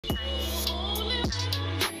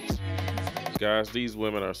Guys, these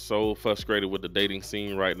women are so frustrated with the dating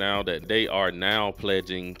scene right now that they are now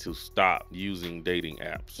pledging to stop using dating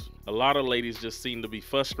apps. A lot of ladies just seem to be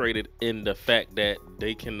frustrated in the fact that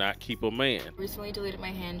they cannot keep a man. Recently deleted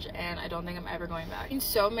my Hinge and I don't think I'm ever going back. I've seen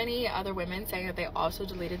so many other women saying that they also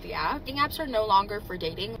deleted the app. Dating apps are no longer for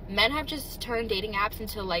dating. Men have just turned dating apps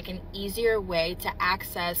into like an easier way to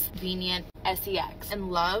access convenient sex. In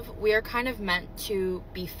love, we are kind of meant to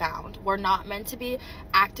be found. We're not meant to be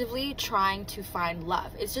actively trying to find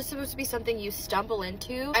love. It's just supposed to be something you stumble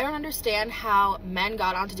into. I don't understand how men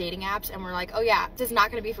got onto dating apps and were like, oh yeah, this is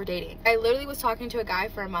not going to be for dating. I literally was talking to a guy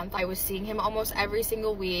for a month. I was seeing him almost every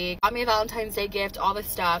single week. Got me a Valentine's Day gift, all this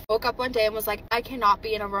stuff. Woke up one day and was like, I cannot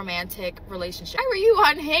be in a romantic relationship. Why were you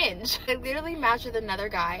on Hinge? I literally matched with another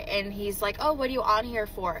guy and he's like, oh, what are you on here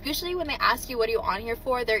for? Usually when they ask you what are you on here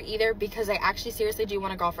for, they're either because they actually seriously do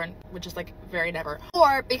want a girlfriend, which is like very never,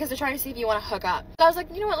 or because they're trying to see if you want to hook up. So I was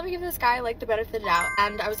like, you know what, let me give this guy like the benefit of the doubt.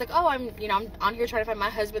 And I was like, oh, I'm on here trying to find my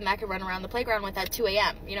husband that I could run around the playground with at 2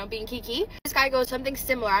 a.m. being kiki. This guy goes, something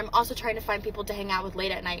similar. I'm also trying to find people to hang out with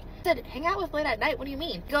late at night. I said, hang out with late at night? What do you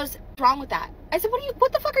mean? He goes, what's wrong with that? I said,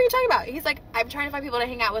 what the fuck are you talking about? He's like, I'm trying to find people to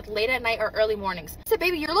hang out with late at night or early mornings. I said,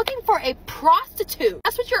 baby, you're looking for a prostitute.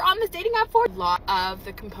 That's what you're on this dating app for? A lot of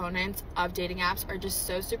the components of dating apps are just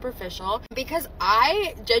so superficial because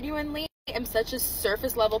I genuinely am such a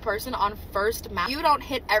surface level person on first match. You don't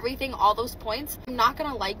hit everything, all those points, I'm not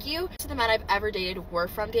gonna like you. Most of the men I've ever dated were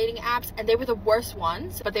from dating apps and they were the worst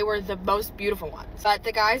ones, but they were the most beautiful ones. But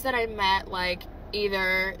the guys that I met, like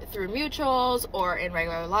either through mutuals or in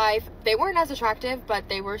regular life, they weren't as attractive, but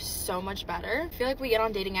they were so much better. I feel like we get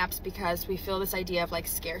on dating apps because we feel this idea of like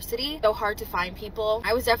scarcity. So hard to find people.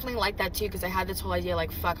 I was definitely like that too because I had this whole idea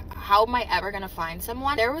like, fuck, how am I ever gonna find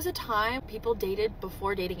someone? There was a time people dated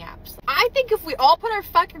before dating apps. I think if we all put our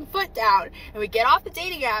fucking foot down and we get off the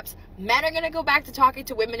dating apps, men are gonna go back to talking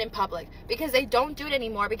to women in public because they don't do it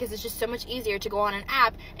anymore because it's just so much easier to go on an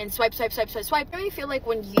app and swipe. I really feel like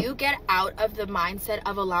when you get out of the mindset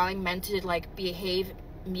of allowing men to like behave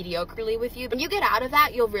mediocrely with you, when you get out of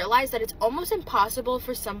that, you'll realize that it's almost impossible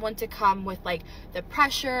for someone to come with like the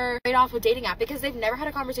pressure right off with dating app because they've never had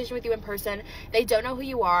a conversation with you in person. They don't know who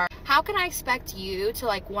you are. How can I expect you to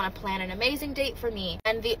like want to plan an amazing date for me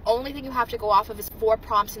and the only thing you have to go off of is 4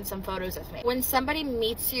 prompts and some photos of me? When somebody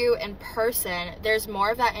meets you in person, there's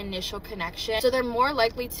more of that initial connection, so they're more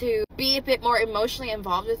likely to be a bit more emotionally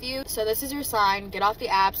involved with you. So this is your sign. Get off the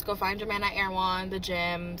apps, go find your man at Air One, the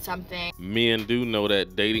gym, something. Men do know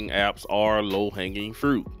that dating apps are low-hanging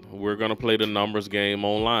fruit. We're gonna play the numbers game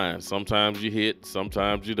online. Sometimes you hit,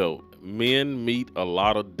 sometimes you don't. Men meet a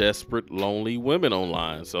lot of desperate, lonely women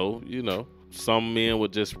online. So, some men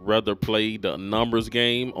would just rather play the numbers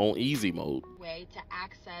game on easy mode. Way to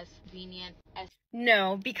access convenient.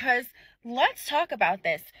 No, because let's talk about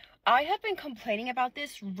this. I have been complaining about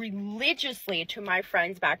this religiously to my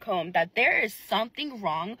friends back home that there is something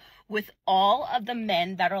wrong with all of the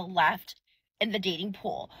men that are left in the dating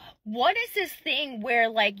pool. What is this thing where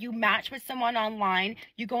like you match with someone online,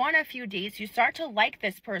 you go on a few dates, you start to like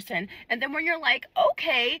this person, and then when you're like,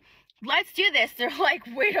 okay, let's do this, they're like,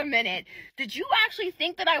 wait a minute, did you actually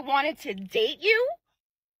think that I wanted to date you?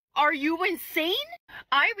 Are you insane?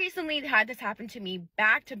 I recently had this happen to me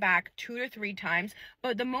back to back 2 to 3 times,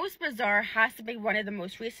 but the most bizarre has to be one of the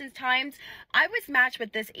most recent times. I was matched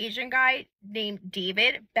with this Asian guy named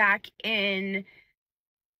David back in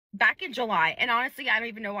July, and honestly I don't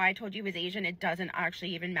even know why I told you he was Asian. It doesn't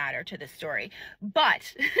actually even matter to the story,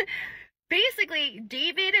 but basically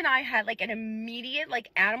David and I had like an immediate like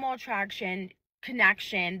animal attraction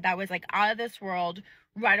connection that was like out of this world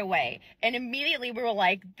right away, and immediately we were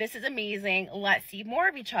like, this is amazing, let's see more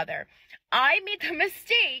of each other. I made the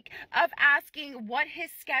mistake of asking what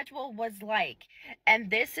his schedule was like, and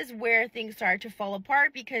this is where things started to fall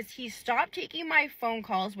apart because he stopped taking my phone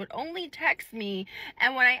calls, would only text me,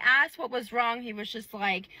 and when I asked what was wrong, he was just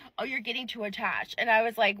like, oh, you're getting too attached. And I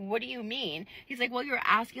was like, what do you mean? He's like, well, you're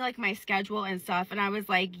asking like my schedule and stuff, and I was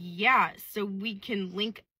like, yeah, so we can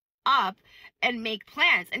link up and make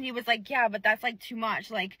plans. And he was like, yeah, but that's like too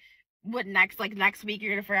much. Like, what next? Like next week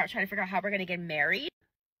you're gonna try to figure out how we're gonna get married?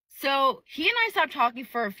 So he and I stopped talking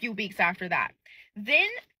for a few weeks after that. Then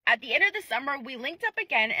at the end of the summer we linked up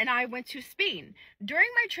again and I went to Spain. During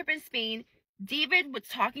my trip in Spain, David was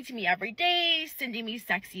talking to me every day, sending me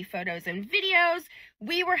sexy photos and videos.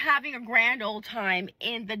 We were having a grand old time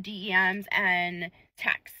in the DMs and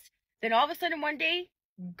text. Then all of a sudden one day,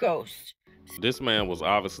 ghost. This man was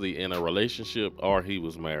obviously in a relationship or he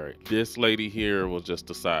was married. This lady here was just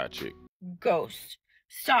a side chick. Ghost.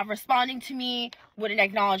 stopped responding to me, wouldn't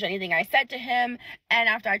acknowledge anything I said to him, and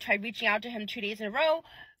after I tried reaching out to him 2 days in a row,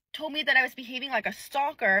 told me that I was behaving like a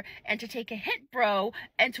stalker and to take a hit, bro,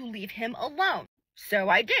 and to leave him alone. So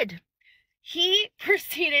I did. He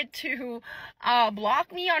proceeded to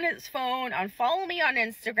block me on his phone, unfollow me on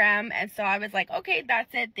Instagram, and so I was like, okay,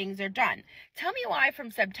 that's it, things are done. Tell me why from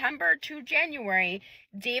September to January,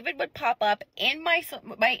 David would pop up in my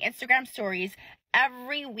Instagram stories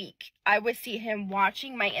every week. I would see him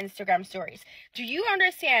watching my Instagram stories. Do you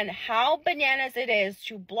understand how bananas it is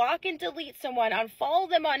to block and delete someone, unfollow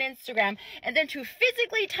them on Instagram, and then to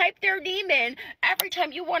physically type their name in every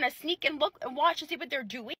time you want to sneak and look and watch and see what they're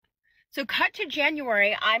doing? So cut to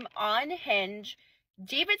January, I'm on Hinge.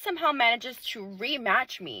 David somehow manages to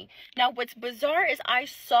rematch me. Now, what's bizarre is I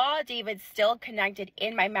saw David still connected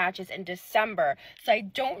in my matches in December. So I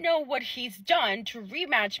don't know what he's done to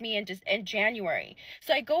rematch me in January.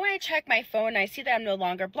 So I go and I check my phone and I see that I'm no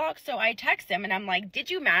longer blocked. So I text him and I'm like, did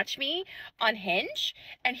you match me on Hinge?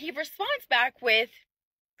 And he responds back with,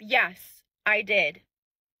 yes, I did.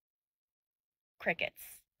 Crickets.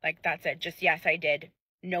 Like, that's it. Just, yes, I did.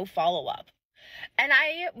 No follow-up. And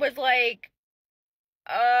I was like,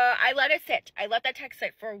 I let it sit. I let that text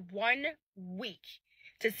sit for 1 week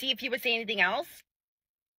to see if he would say anything else.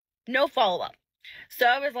 No follow-up. So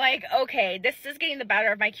I was like, okay, this is getting the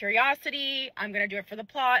better of my curiosity. I'm going to do it for the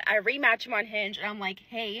plot. I rematch him on Hinge, and I'm like,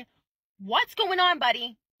 hey, what's going on,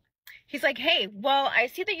 buddy? He's like, hey, well, I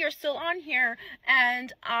see that you're still on here,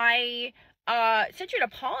 and I sent you an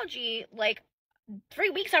apology, like, 3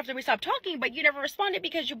 weeks after we stopped talking, but you never responded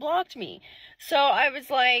because you blocked me. So I was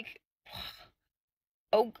like,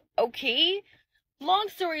 oh, okay. Long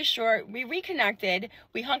story short, we reconnected.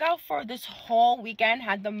 We hung out for this whole weekend,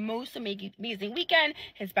 had the most amazing weekend.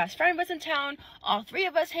 His best friend was in town. All three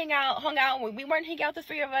of us hung out. When we weren't hanging out, the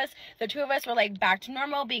three of us, the two of us were like back to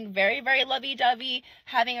normal, being very, very lovey-dovey,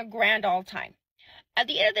 having a grand old time. At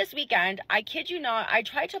the end of this weekend, I kid you not, I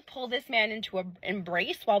tried to pull this man into an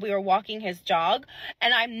embrace while we were walking his dog.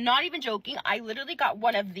 And I'm not even joking. I literally got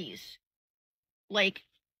one of these. Like,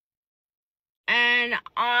 and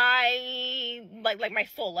I, like my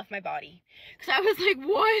soul left my body. Because I was like,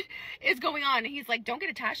 what is going on? And he's like, don't get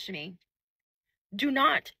attached to me. Do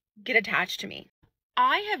not get attached to me.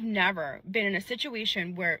 I have never been in a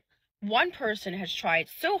situation where one person has tried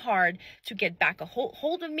so hard to get back a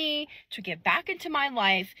hold of me, to get back into my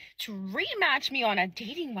life, to rematch me on a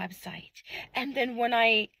dating website. And then when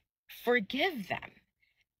I forgive them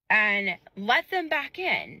and let them back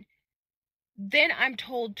in, then I'm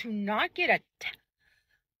told to not get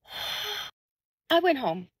I went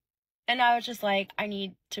home and I was just like, I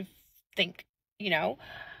need to think, you know.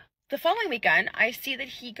 The following weekend, I see that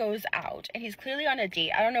he goes out and he's clearly on a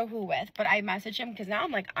date. I don't know who with, but I message him because now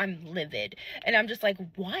I'm livid. And I'm just like,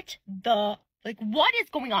 what is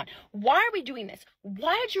going on? Why are we doing this?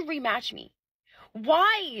 Why did you rematch me?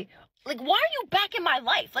 Why? Like, why are you back in my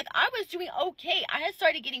life? Like, I was doing okay. I had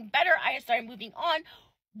started getting better. I had started moving on.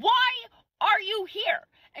 Why are you here?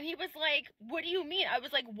 And he was like, what do you mean? I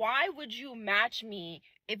was like, why would you match me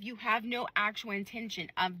if you have no actual intention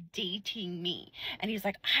of dating me? And he's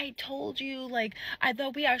like, I told you, like, I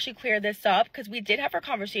thought we actually cleared this up because we did have a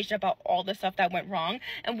conversation about all the stuff that went wrong.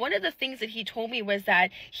 And one of the things that he told me was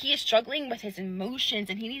that he is struggling with his emotions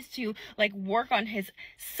and he needs to, like, work on his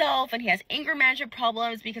self, and he has anger management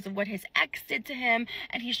problems because of what his ex did to him,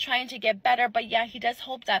 and he's trying to get better. But yeah, he does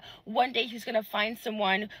hope that one day he's going to find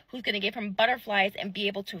someone who's going to give him butterflies and be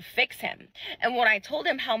able to fix him. And when I told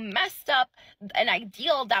him how messed up an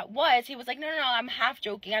ideal that was, he was like, no, I'm half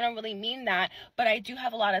joking. I don't really mean that, but I do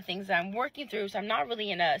have a lot of things that I'm working through, so I'm not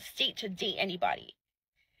really in a state to date anybody.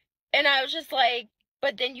 And I was just like,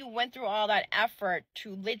 but then you went through all that effort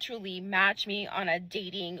to literally match me on a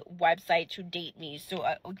dating website to date me, so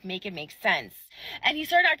make it make sense. And he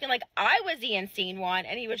started acting like I was the insane one,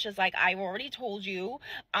 and he was just like, I've already told you,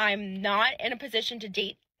 I'm not in a position to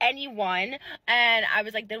date anyone. And I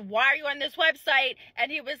was like, then why are you on this website?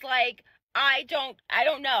 And he was like, I don't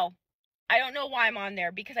know. I don't know why I'm on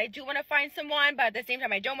there, because I do want to find someone, but at the same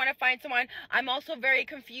time, I don't want to find someone. I'm also very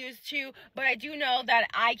confused too, but I do know that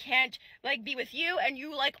I can't, like, be with you, and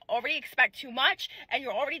you, like, already expect too much, and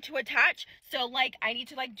you're already too attached, so, like, I need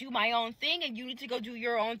to, like, do my own thing, and you need to go do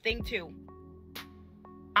your own thing too.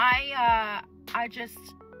 I don't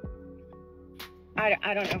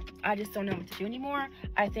know. I just don't know what to do anymore.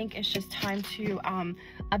 I think it's just time to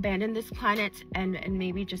abandon this planet and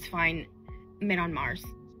maybe just find men on Mars.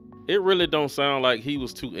 It really don't sound like he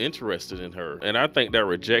was too interested in her. And I think that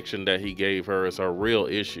rejection that he gave her is her real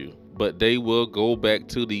issue. but they will go back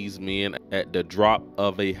to these men at the drop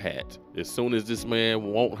of a hat. As soon as this man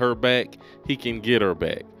want her back, he can get her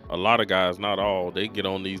back. A lot of guys, not all, they get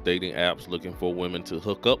on these dating apps looking for women to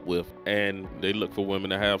hook up with, and they look for women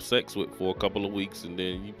to have sex with for a couple of weeks, and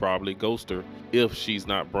then you probably ghost her if she's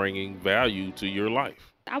not bringing value to your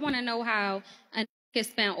life. I want to know how a can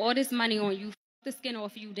spend all this money on you, the skin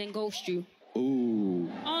off you, then ghost you. Ooh.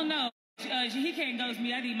 Oh no, he can't ghost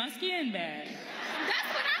me. I need my skin back.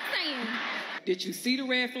 That's what I'm saying. Did you see the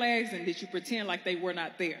red flags and did you pretend like they were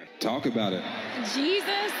not there? Talk about it.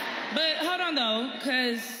 Jesus. But hold on though,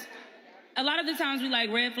 because a lot of the times we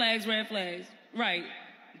like red flags, right?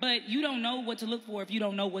 But you don't know what to look for if you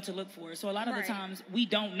don't know what to look for. So a lot of the times we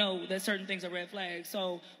don't know that certain things are red flags.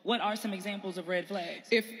 So what are some examples of red flags?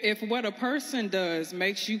 If what a person does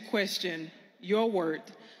makes you question your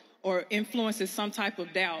worth or influences some type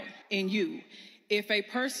of doubt in you, if a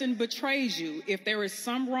person betrays you, if there is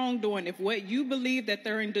some wrongdoing, if what you believe that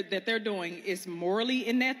they're doing is morally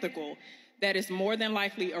unethical, that is more than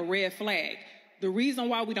likely a red flag. The reason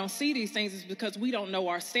why we don't see these things is because we don't know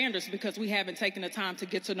our standards, because we haven't taken the time to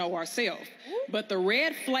get to know ourselves. But the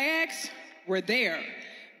red flags were there.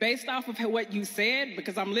 Based off of what you said,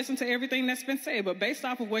 because I'm listening to everything that's been said, but based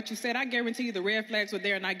off of what you said, I guarantee you the red flags were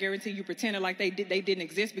there, and I guarantee you pretended like they didn't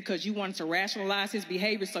exist because you wanted to rationalize his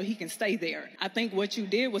behavior so he can stay there. I think what you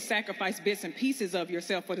did was sacrifice bits and pieces of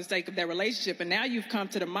yourself for the sake of that relationship, and now you've come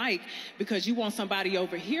to the mic because you want somebody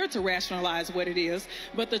over here to rationalize what it is,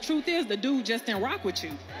 but the truth is the dude just didn't rock with you.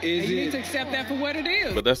 You need to accept that for what it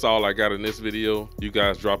is. But that's all I got in this video. You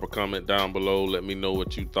guys drop a comment down below. Let me know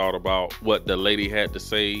what you thought about what the lady had to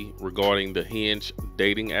say regarding the Hinge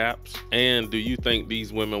dating apps, and do you think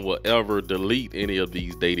these women will ever delete any of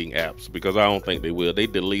these dating apps? Because I don't think they will. They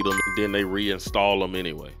delete them, then they reinstall them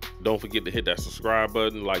anyway. Don't forget to hit that subscribe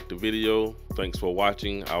button, like the video. Thanks for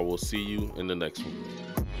watching. I will see you in the next one.